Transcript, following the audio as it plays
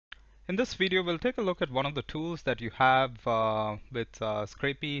In this video, we'll take a look at one of the tools that you have with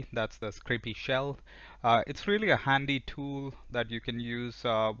Scrapy. That's the Scrapy shell. It's really a handy tool that you can use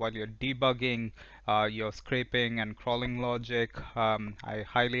while you're debugging your scraping and crawling logic. I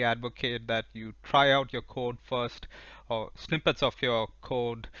highly advocate that you try out your code first, or snippets of your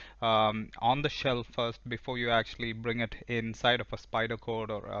code on the shell first before you actually bring it inside of a Spider code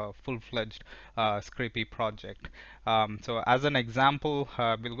or a full-fledged Scrapy project. So as an example,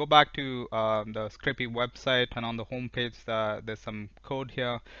 we'll go back to the Scrapy website, and on the home page there's some code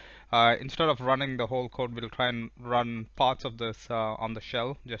here. Instead of running the whole code, we'll try and run parts of this on the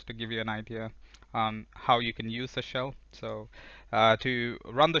shell just to give you an idea on how you can use the shell. So to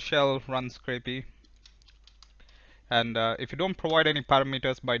run the shell, run Scrapy. And if you don't provide any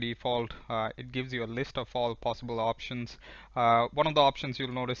parameters by default, it gives you a list of all possible options. One of the options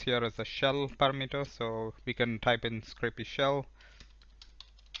you'll notice here is the shell parameter. So we can type in Scrapy shell,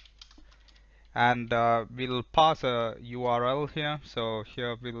 and we'll pass a URL here. So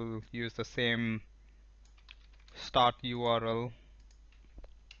here we'll use the same start URL.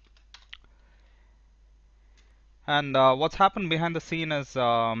 And what's happened behind the scene is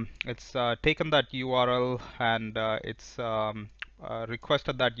it's taken that URL and it's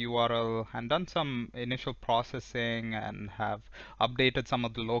requested that URL and done some initial processing and have updated some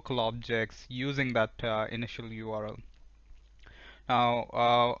of the local objects using that initial URL. Now,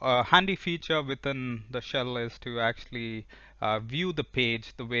 a handy feature within the shell is to actually view the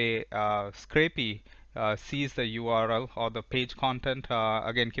page the way Scrapy sees the URL or the page content.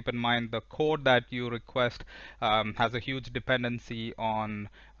 Again, keep in mind the code that you request has a huge dependency on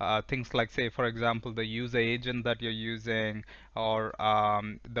things like, say, for example, the user agent that you're using, or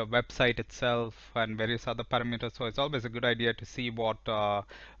the website itself, and various other parameters. So it's always a good idea to see what the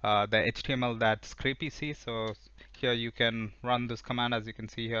HTML that Scrapy sees. So here you can run this command, as you can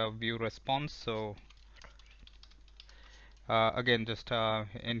see here, view response. So again, just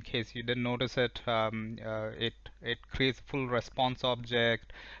in case you didn't notice it, it creates a full response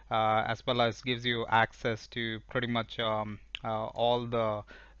object, as well as gives you access to pretty much all the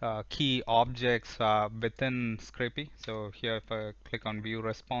key objects within Scrapy. So here, if I click on view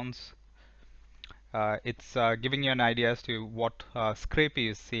response, it's giving you an idea as to what Scrapy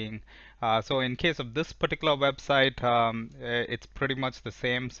is seeing. So in case of this particular website, it's pretty much the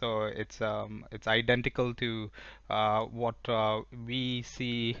same. So it's identical to what we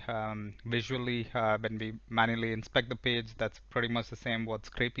see visually when we manually inspect the page. That's pretty much the same what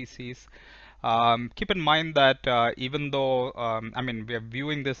Scrapy sees. Keep in mind that even though I mean, we are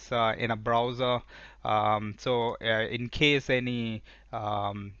viewing this in a browser, so in case any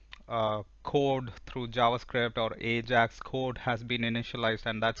code through JavaScript or Ajax code has been initialized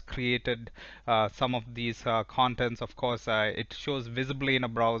and that's created some of these contents, of course it shows visibly in a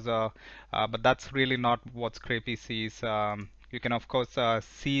browser, but that's really not what Scrapy sees. You can of course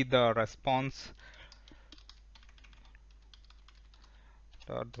see the response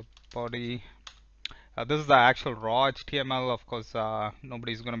the body. This is the actual raw HTML. Of course,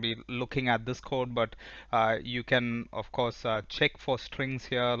 nobody's going to be looking at this code, but you can, of course, check for strings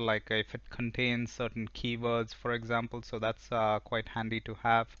here, like if it contains certain keywords, for example. So that's quite handy to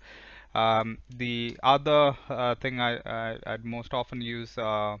have. The other thing I'd most often use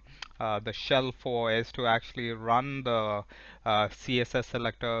the shell for is to actually run the CSS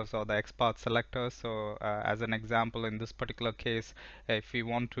selectors or the XPath selectors. So as an example, in this particular case, if we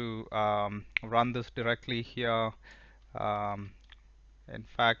want to run this directly here, in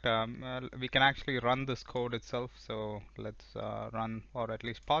fact, we can actually run this code itself. So let's run, or at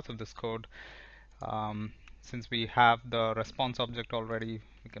least parts of this code. Since we have the response object already,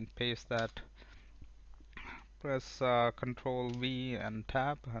 we can paste that. Press Control V and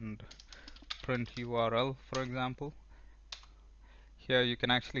tab and print URL, for example. Here you can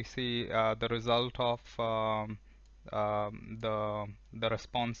actually see the result of the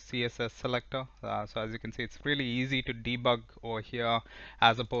response CSS selector. So as you can see, it's really easy to debug over here,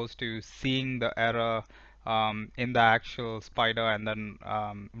 as opposed to seeing the error in the actual Spider and then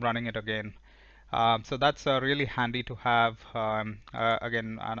running it again. So that's really handy to have.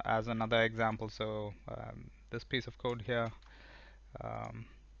 Again, as another example, so this piece of code here,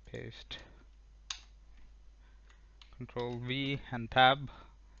 paste, Control V and tab,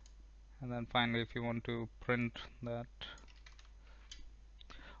 and then finally if you want to print that.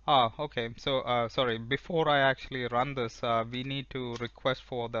 Okay, so sorry, before I actually run this, we need to request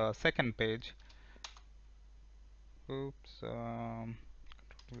for the second page. Oops, oh,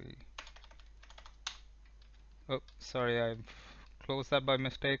 sorry, I've closed that by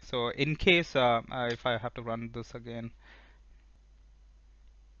mistake. So in case if I have to run this again,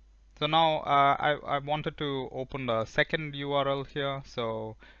 So now I wanted to open a second URL here.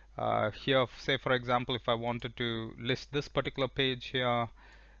 So here, say for example, if I wanted to list this particular page here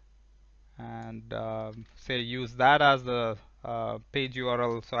and say use that as the page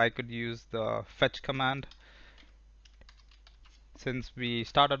URL, so I could use the fetch command. Since we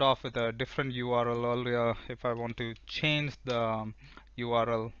started off with a different URL earlier, if I want to change the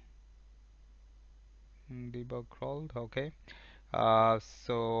URL, debug crawled, okay.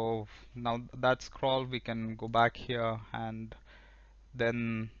 So now that's crawled, we can go back here and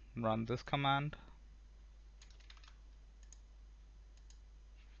then run this command.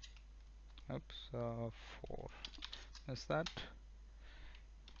 Oops, 4 is that,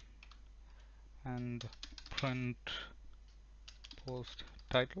 and print post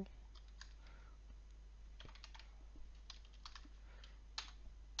title.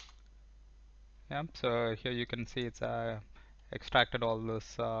 Yeah, so here you can see it's extracted all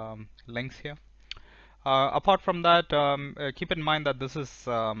this links here. Apart from that, keep in mind that this is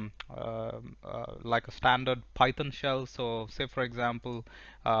like a standard Python shell. So say for example,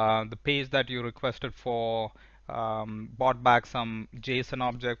 the page that you requested for brought back some JSON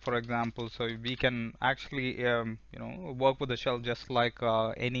object, for example. So we can actually work with the shell just like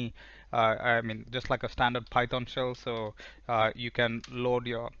any I mean just like a standard Python shell. So you can load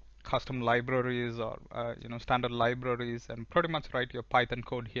your custom libraries or standard libraries and pretty much write your Python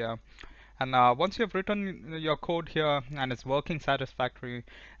code here. And once you've written your code here and it's working satisfactory,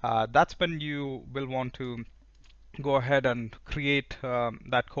 that's when you will want to go ahead and create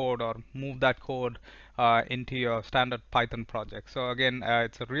that code or move that code into your standard Python project. So again,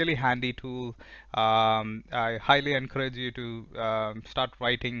 it's a really handy tool. I highly encourage you to start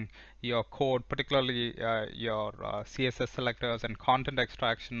writing your code, particularly your CSS selectors and content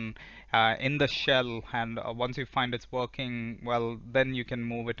extraction in the shell. And once you find it's working well, then you can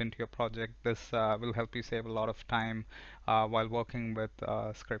move it into your project. This will help you save a lot of time while working with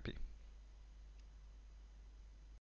Scrapy.